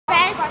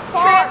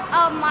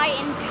of my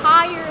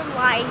entire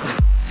life.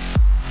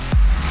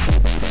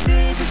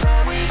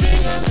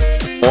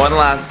 One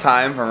last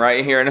time from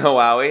right here in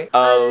Hawaii.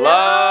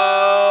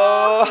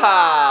 Aloha!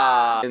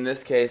 In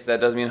this case, that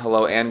does mean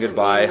hello and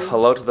goodbye.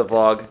 Hello to the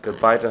vlog,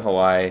 goodbye to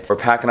Hawaii. We're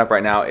packing up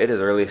right now. It is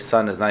early,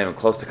 sun is not even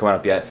close to coming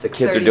up yet. The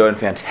kids are doing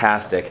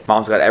fantastic.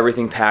 Mom's got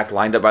everything packed,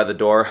 lined up by the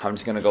door. I'm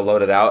just gonna go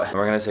load it out, and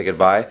we're gonna say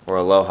goodbye or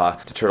aloha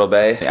to Turtle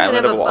Bay, the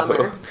island of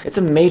Oahu. It's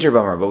a major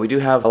bummer, but we do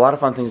have a lot of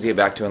fun things to get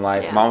back to in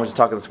life. Yeah. Mom was just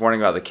talking this morning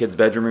about the kids'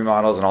 bedroom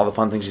remodels and all the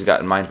fun things she's got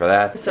in mind for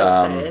that. So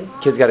excited.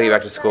 Kids gotta get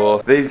back to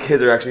school. These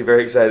kids are actually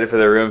very excited for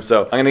their room,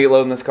 so I'm gonna get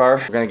loaded in this car.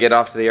 We're gonna get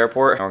off to the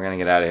airport, and we're gonna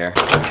get out of here.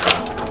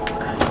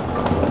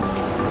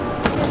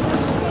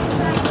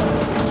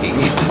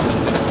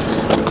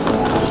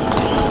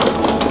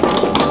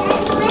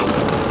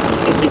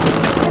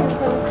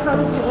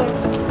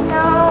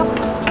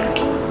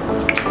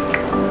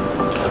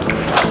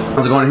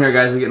 How's it going here,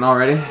 guys? We getting all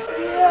ready?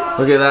 Yeah.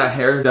 Look at that,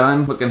 hair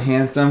done, looking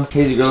handsome.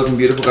 Hazy girl looking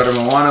beautiful. Got our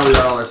Moana, we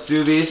got all our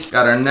Subies,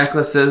 got our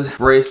necklaces,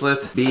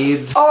 bracelets,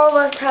 beads. All of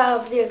us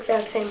have the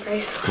exact same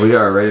bracelet. We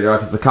are ready to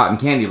rock. It's the cotton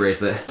candy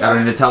bracelet. Got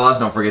our Nutella,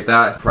 don't forget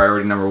that.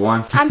 Priority number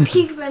one. I'm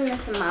keeping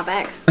this in my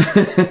bag.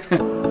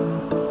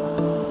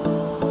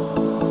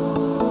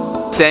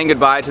 Saying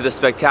goodbye to the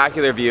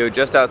spectacular view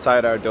just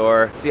outside our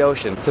door. It's the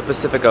ocean, it's the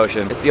Pacific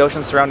Ocean. It's the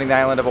ocean surrounding the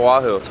island of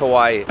Oahu. It's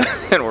Hawaii,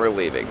 and we're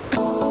leaving.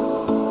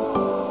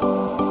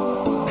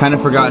 Kind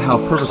of forgot how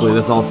perfectly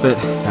this all fit.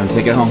 Time to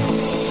take it home.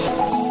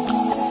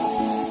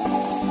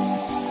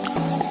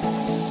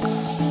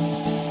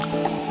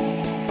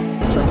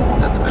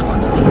 That's a big one.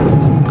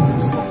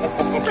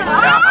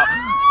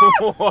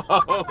 Whoa.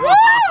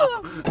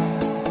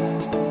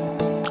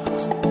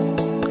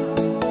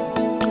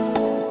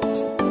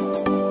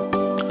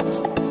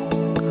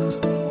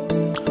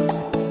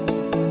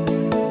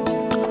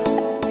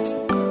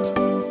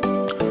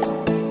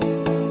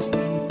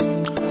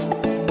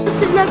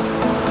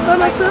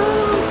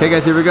 Okay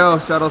guys, here we go.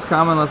 Shuttle's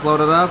coming, let's load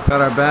it up.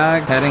 Got our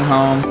bag, heading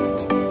home.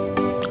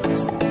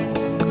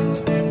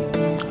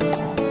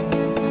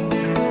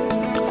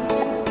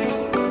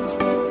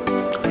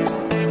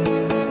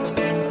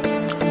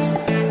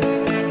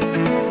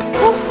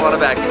 Ooh, a lot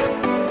of bags.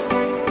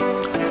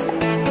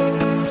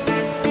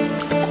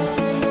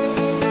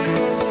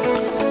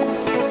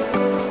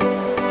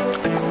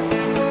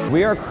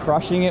 We are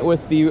crushing it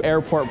with the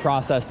airport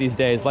process these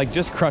days, like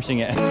just crushing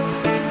it.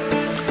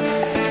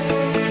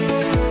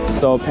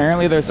 So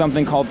apparently there's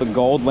something called the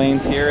gold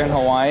lanes here in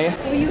Hawaii,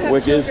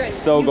 which is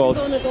so gold.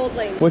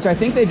 Which I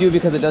think they do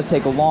because it does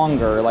take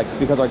longer, like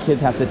because our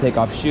kids have to take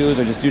off shoes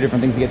or just do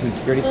different things to get through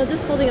security. Well,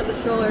 just holding up the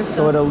stroller.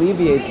 So it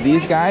alleviates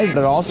these guys,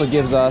 but it also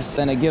gives us,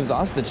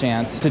 the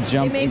chance to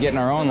jump and get in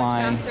our own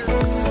line.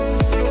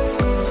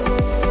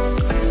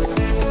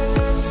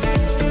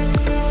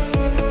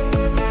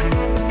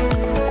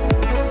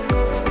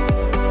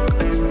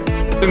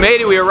 We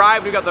made it, we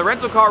arrived, we got the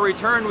rental car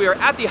returned. We are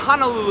at the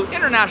Honolulu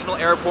International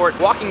Airport,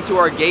 walking to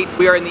our gate.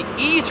 We are in the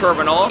E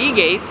terminal, E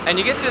gates, and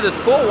you get to do this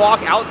cool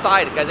walk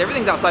outside. Guys,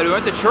 everything's outside. We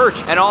went to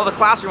church and all the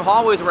classroom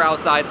hallways were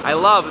outside. I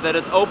love that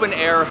it's open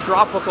air,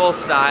 tropical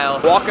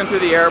style, walking through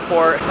the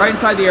airport, right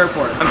inside the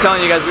airport. I'm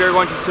telling you guys, we are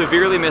going to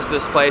severely miss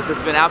this place.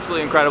 It's been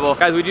absolutely incredible.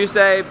 Guys, would you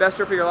say best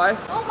trip of your life?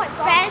 Oh my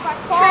God. Best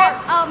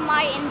trip of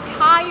my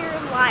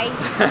entire life.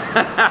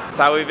 It's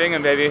how we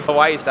Bingham, baby.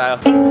 Hawaii style.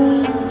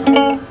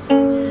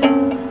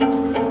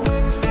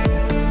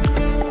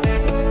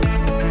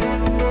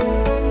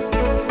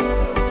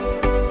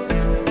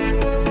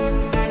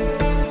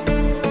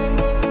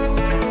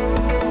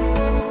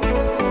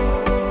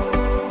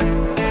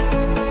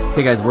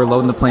 Okay guys, we're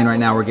loading the plane right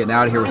now. We're getting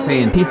out of here. We're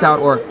saying peace out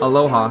or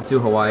aloha to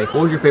Hawaii. What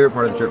was your favorite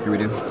part of the trip for you,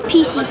 dude?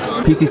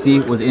 PCC.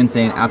 PCC was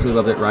insane.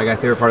 Absolutely loved it. Right, guy,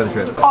 favorite part of the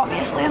trip?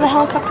 Obviously, the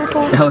helicopter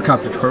tour. The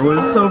helicopter tour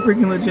was so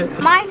freaking legit.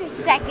 My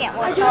second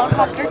was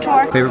helicopter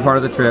tour. Favorite part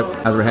of the trip,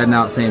 as we're heading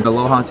out saying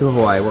aloha to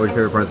Hawaii, what was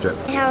your favorite part of the trip?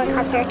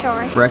 Helicopter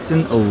tour.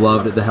 Brexton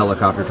loved the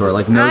helicopter tour.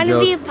 Like, no joke. I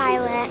want to be a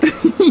pilot.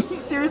 He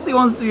seriously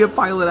wants to be a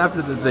pilot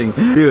after the thing.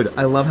 Dude,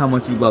 I love how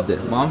much you loved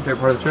it. Mom, favorite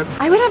part of the trip?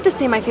 I would have to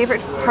say my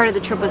favorite part of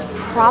the trip was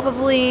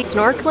probably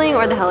snorkeling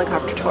or the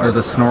helicopter tour. The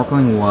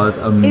snorkeling was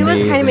amazing. It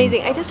was kind of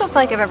amazing. I just don't feel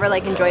like I've ever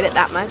like enjoyed it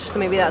that much, so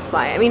maybe that's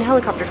why. I mean,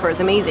 helicopter tour is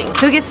amazing.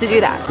 Who gets to do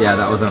that? Yeah,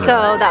 that was amazing.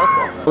 So that was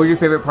cool. What was your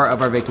favorite part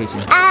of our vacation?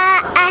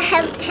 A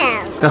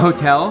hotel. The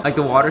hotel? Like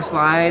the water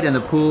slide and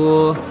the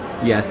pool?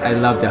 Yes, I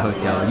love the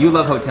hotel. You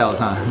love hotels,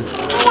 huh?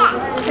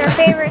 Yeah, it's our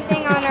favorite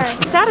thing on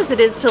earth. Sad as it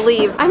is to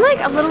leave, I'm like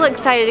a little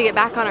excited to get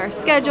back on our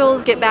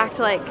schedules, get back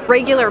to like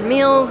regular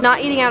meals,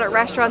 not eating out at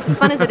restaurants, as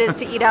fun as it is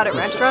to eat out at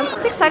restaurants. I'm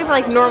just excited for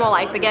like normal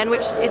life again,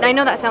 which I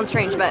know that sounds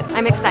strange, but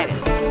I'm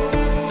excited.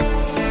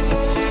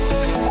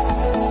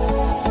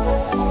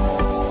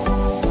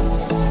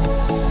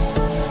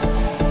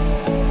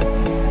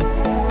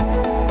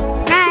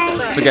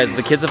 So guys,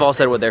 the kids have all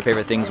said what their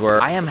favorite things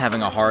were. I am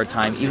having a hard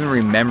time even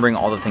remembering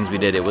all the things we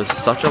did. It was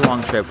such a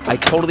long trip. I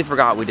totally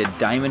forgot we did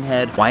Diamond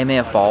Head,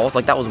 Waimea Falls.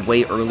 Like that was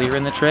way earlier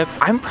in the trip.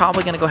 I'm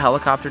probably gonna go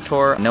helicopter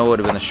tour. I know it would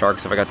have been the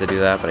Sharks if I got to do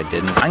that, but I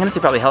didn't. I'm gonna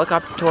say probably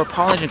helicopter tour.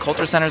 Polynesian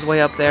Culture Center's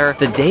way up there.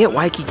 The day at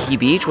Waikiki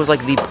Beach was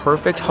like the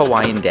perfect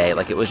Hawaiian day.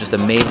 Like it was just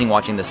amazing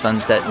watching the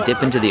sunset,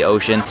 dip into the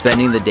ocean,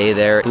 spending the day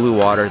there, blue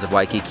waters of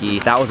Waikiki.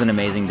 That was an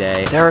amazing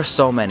day. There are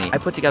so many. I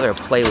put together a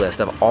playlist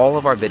of all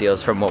of our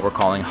videos from what we're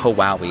calling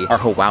Hawaii,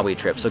 our Hawaii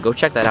trip. So go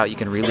check that out. You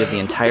can relive the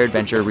entire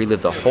adventure,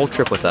 relive the whole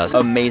trip with us.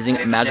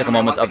 Amazing, magical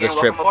moments of this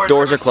trip.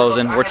 Doors are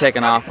closing. We're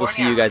taking off. We'll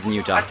see you guys in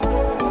Utah.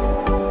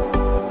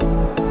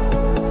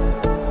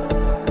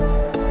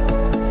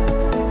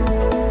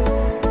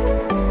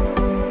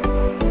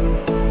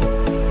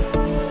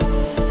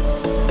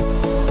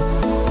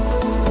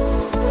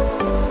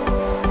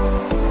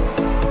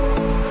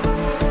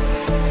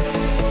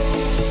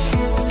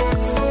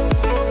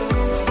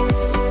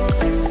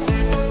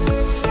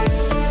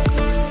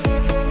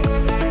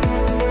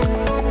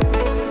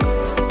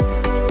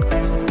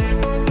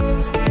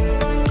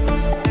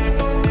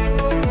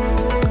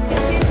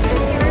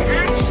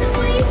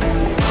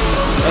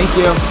 Thank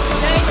you.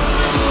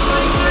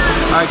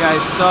 Alright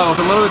guys, so it's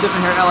a little bit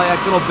different here at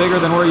LAX, a little bigger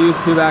than we're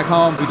used to back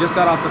home. We just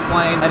got off the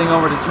plane, heading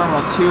over to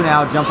Terminal 2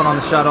 now, jumping on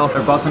the shuttle.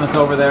 They're busing us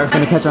over there.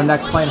 Gonna catch our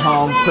next plane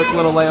home. Quick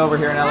little layover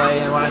here in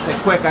LA, and when I say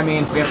quick, I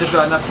mean we have just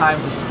about enough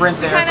time to sprint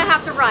there. Kind of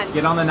have to run.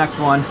 Get on the next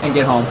one, and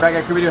get home. Alright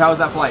guys, Scooby-Doo, how was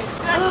that flight?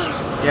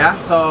 Yeah,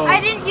 so...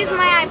 I didn't use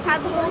my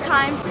iPad the whole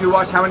time. You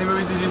watched how many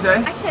movies did you say?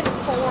 I said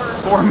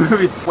 4. 4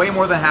 movies. Way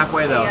more than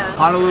halfway though. Yeah.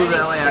 Honolulu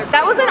to LAX.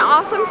 That was an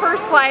awesome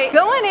first flight.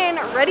 Going in,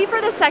 ready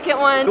for the second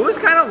one. It was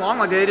kind of long,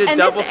 like they did and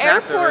double this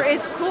snacks. airport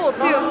is cool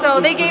too,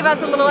 so they gave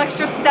us a little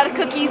extra set of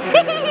cookies.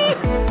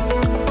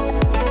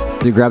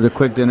 We grabbed a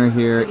quick dinner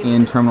here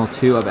in Terminal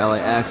 2 of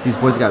LAX. These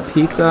boys got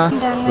pizza.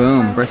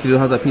 Boom. Brexy,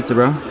 how's that pizza,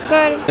 bro?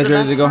 Good. You guys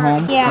ready to go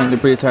home? Yeah. They're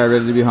pretty tired,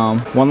 ready to be home.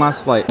 One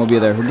last flight, we'll be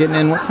there. We're getting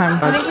in, what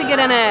time? I think we get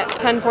in at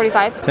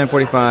 10:45.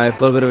 10:45, a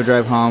little bit of a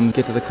drive home,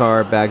 get to the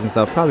car, bags and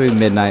stuff, probably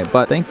midnight.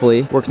 But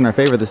thankfully, works in our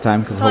favor this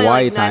time because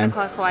Hawaii like 9 time,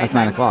 o'clock Hawaii that's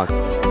 9 time. o'clock.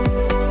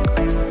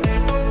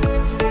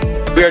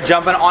 We are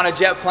jumping on a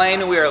jet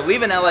plane. We are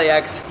leaving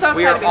LAX. So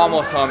we excited are to be home.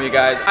 almost home, you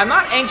guys. I'm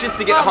not anxious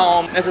to get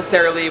home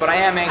necessarily, but I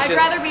am anxious I'd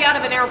rather be out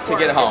of an airport to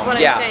get home. is what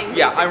Yeah, I'm saying,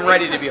 yeah, I'm basically.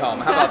 ready to be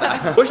home. How about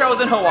that? Wish I was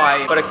in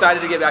Hawaii, but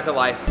excited to get back to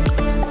life.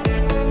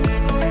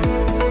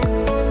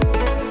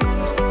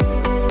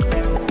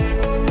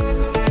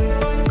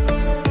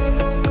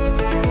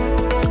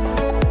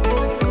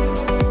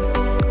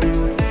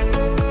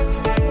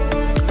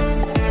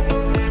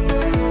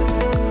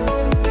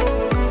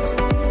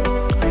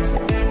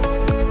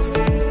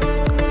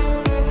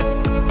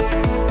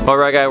 All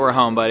right, guy, we're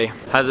home, buddy.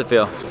 How does it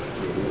feel?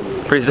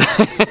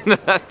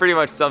 That pretty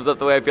much sums up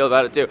the way I feel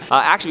about it too.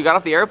 Actually, we got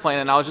off the airplane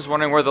and I was just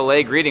wondering where the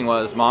leg greeting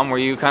was. Mom, were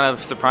you kind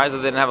of surprised that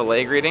they didn't have a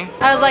leg greeting?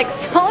 I was like,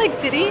 Salt Lake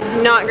City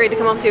is not great to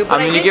come home to. But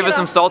I mean, did you give get us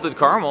some off- salted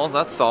caramels,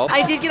 that's salt.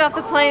 I did get off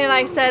the plane and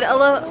I said,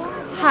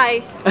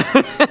 hi.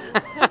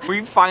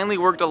 We finally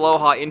worked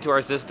aloha into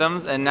our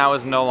systems and now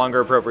it's no longer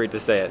appropriate to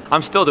say it.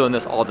 I'm still doing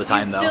this all the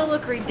time You though. still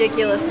look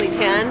ridiculously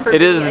tan.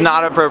 It is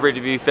not appropriate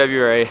to be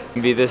February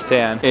and be this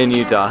tan in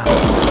Utah.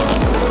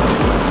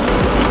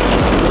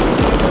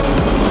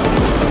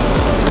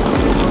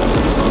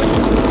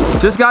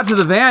 Just got to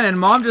the van and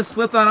Mom just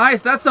slipped on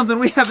ice. That's something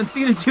we haven't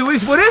seen in 2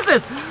 weeks. What is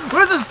this?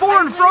 What is this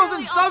foreign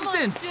frozen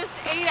substance? Just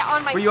ate it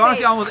on my Well, you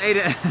honestly almost ate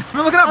it.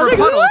 We're looking out for like,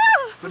 puddles,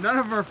 "Whoa!" but none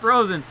of them are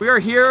frozen. We are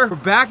here, we're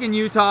back in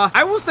Utah.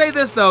 I will say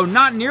this though,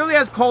 not nearly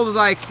as cold as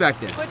I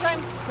expected. Which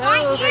I'm so My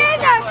ears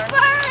grateful are for.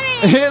 burning.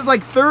 It is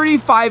like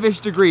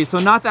 35-ish degrees, so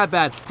not that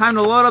bad. Time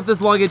to load up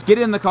this luggage, get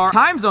in the car.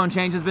 Time zone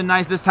change has been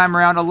nice this time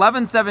around.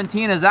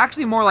 11:17 is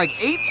actually more like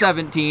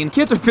 8:17.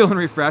 Kids are feeling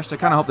refreshed. I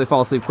kind of hope they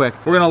fall asleep quick.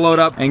 We're gonna load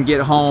up and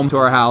get home to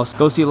our house,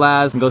 go see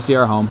Laz, and go see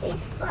our home.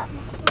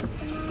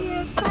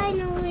 You're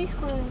finally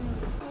home.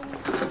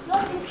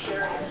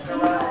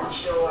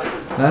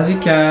 Lazzy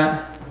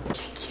cat.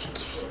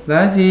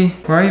 Lazzy,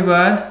 where are you,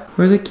 bud?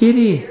 Where's the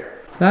kitty?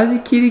 Lazzy,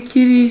 kitty,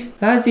 kitty.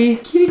 Lazzy,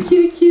 kitty,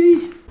 kitty,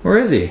 kitty. Where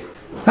is he?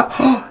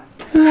 Oh,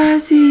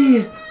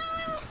 Lazzy!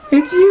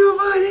 It's you,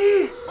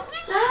 buddy!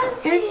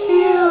 It's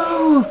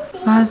you!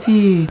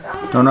 Lazzy!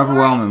 Don't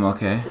overwhelm him,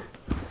 okay?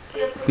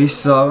 Be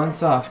slow and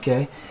soft,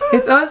 okay?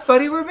 It's us,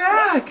 buddy, we're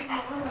back!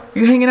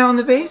 You hanging out in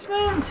the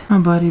basement? Oh,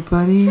 buddy,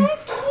 buddy.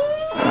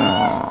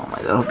 Oh, my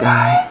little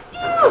guy.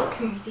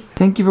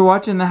 Thank you for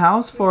watching the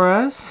house for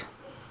us.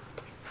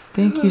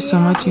 Thank you so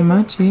muchy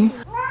muchy.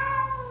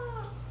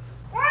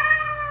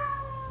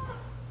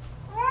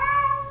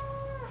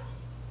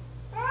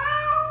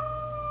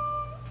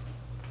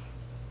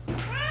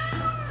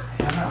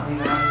 I'm not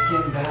leaving, I'm just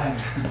getting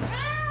bags.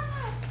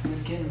 I'm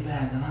just getting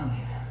bags, I'm not leaving.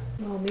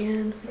 Oh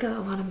man, we got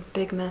a lot of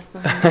big mess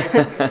behind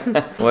us.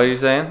 What are you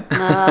saying?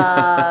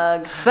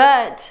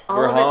 But all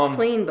We're of home. it's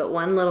clean but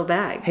one little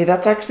bag. Hey,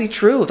 that's actually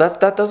true.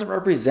 That doesn't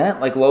represent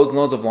like loads and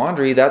loads of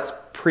laundry. That's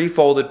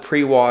pre-folded,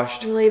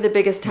 pre-washed. Really the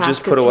biggest task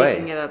Just is put away.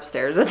 taking it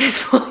upstairs at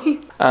this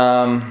point.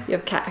 You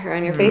have cat hair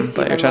on your face.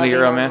 But you're trying to get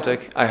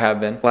romantic. I have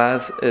been.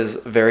 Laz is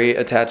very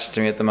attached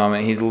to me at the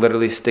moment. He's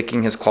literally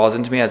sticking his claws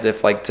into me as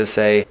if like to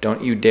say,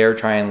 don't you dare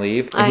try and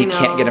leave. And he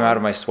can't get him out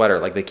of my sweater.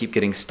 Like they keep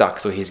getting stuck.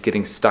 So he's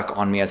getting stuck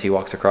on me as he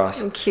walks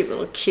across. Cute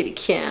little kitty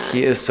cat.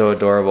 He is so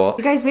adorable.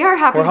 You guys, we are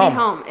happy to be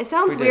home. It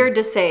sounds We weird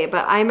to say,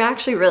 but I'm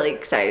actually really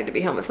excited to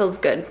be home. It feels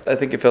good. I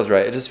think it feels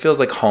right. It just feels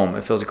like home.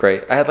 It feels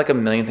great. I had like a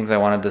million things I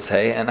wanted to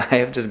say and I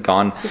have just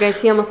gone. You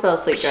guys, he almost fell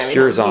asleep driving.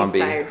 Pure home. zombie.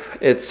 He's tired.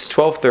 It's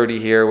 12:30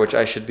 here, which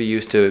I should be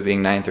used to it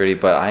being 9:30,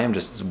 but I am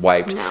just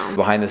wiped. No.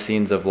 Behind the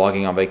scenes of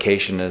vlogging on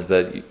vacation is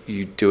that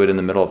you do it in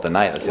the middle of the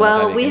night. That's the only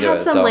time you we can do had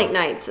it, some so. late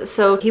nights.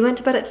 So he went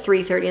to bed at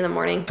 3:30 in the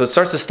morning. So it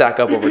starts to stack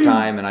up over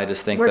time, and I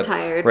just think We're that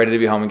tired. ready to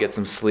be home and get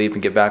some sleep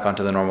and get back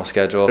onto the normal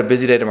schedule. A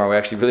busy day tomorrow. We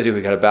actually really do.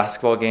 We got a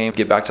basketball game,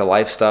 get back to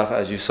life stuff,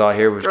 as you saw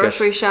here. We've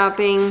Grocery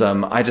shopping.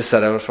 I just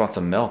said I just want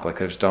some milk. Like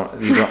there's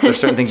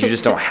certain things you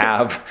just don't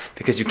have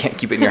because you can't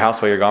keep it in your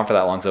house while you're gone for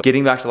that long. So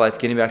getting back to life,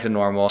 getting back to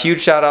normal.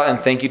 Huge shout out and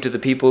thank you to the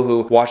people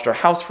who watched our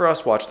house for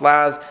us, watched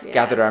Laz,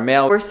 gathered our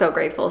mail. We're so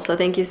grateful, so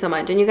thank you so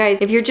much. And you guys,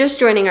 if you're just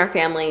joining our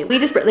family, we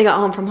just recently got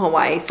home from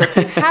Hawaii, so if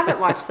you haven't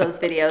watched those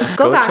videos,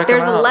 go back.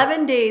 There's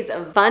 11 days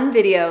of fun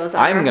videos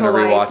on our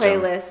Hawaii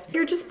playlist. If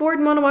you're just bored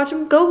and want to watch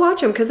them, go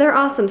watch them because they're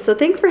awesome. So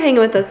thanks for hanging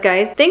with us,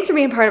 guys. Thanks for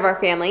being part of our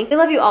family. We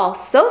love you all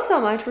so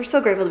much. We're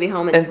so grateful to be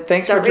home and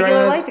thanks start for joining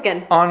regular us life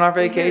again. On our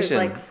vacation.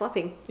 Like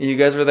fluffing. You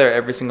guys were there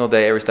every single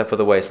day, every step of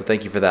the way, so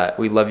thank you for that.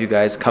 We love you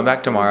guys. Come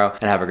back tomorrow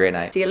and have a great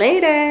night. See you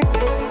later.